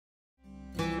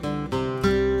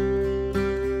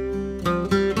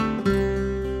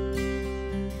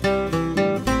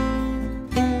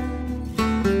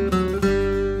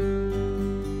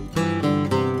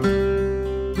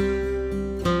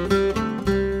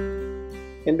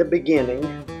In the beginning,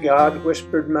 God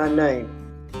whispered my name.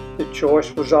 The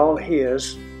choice was all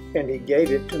His, and He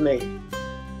gave it to me.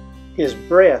 His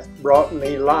breath brought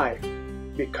me life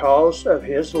because of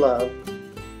His love.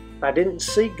 I didn't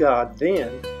see God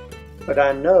then, but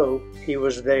I know He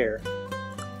was there.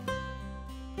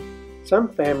 Some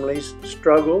families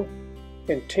struggle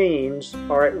and teens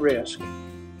are at risk.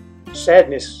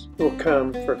 Sadness will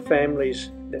come for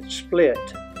families that split.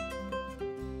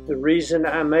 The reason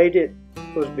I made it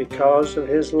was because of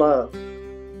His love.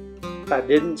 I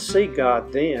didn't see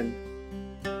God then,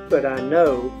 but I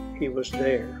know He was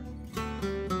there.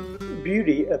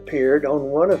 Beauty appeared on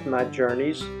one of my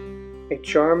journeys. A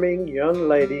charming young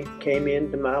lady came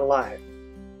into my life,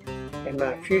 and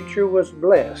my future was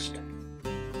blessed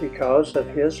because of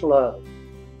His love.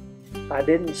 I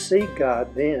didn't see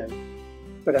God then,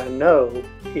 but I know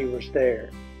He was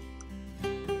there.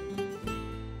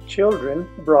 Children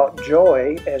brought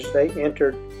joy as they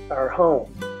entered our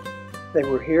home. They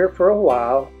were here for a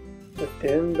while, but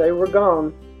then they were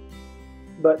gone.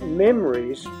 But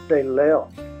memories they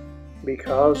left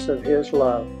because of His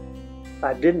love.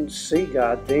 I didn't see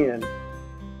God then,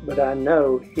 but I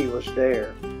know He was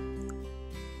there.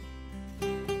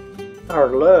 Our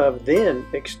love then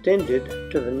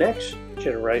extended to the next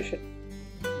generation.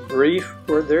 Brief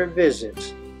were their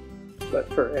visits,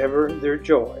 but forever their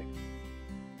joy.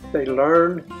 They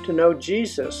learned to know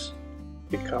Jesus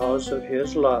because of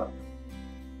His love.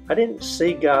 I didn't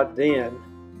see God then,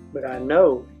 but I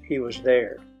know He was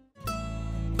there.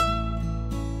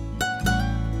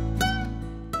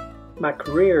 My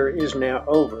career is now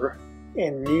over,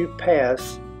 and new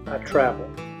paths I travel.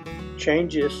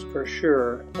 Changes for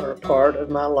sure are a part of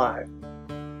my life.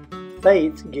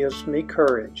 Faith gives me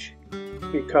courage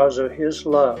because of His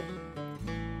love.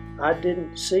 I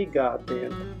didn't see God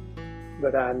then,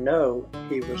 but I know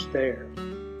He was there.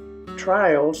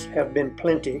 Trials have been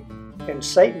plenty, and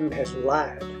Satan has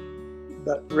lied,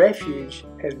 but refuge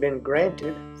has been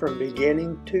granted from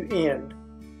beginning to end.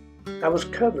 I was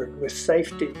covered with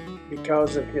safety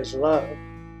because of His love.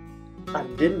 I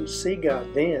didn't see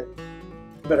God then,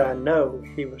 but I know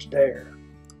He was there.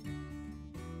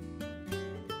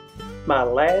 My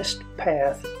last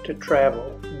path to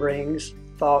travel brings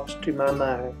thoughts to my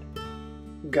mind.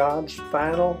 God's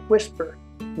final whisper,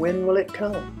 when will it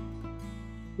come?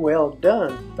 Well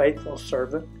done, faithful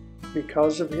servant,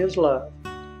 because of His love.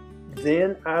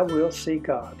 Then I will see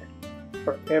God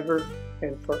forever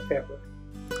and forever.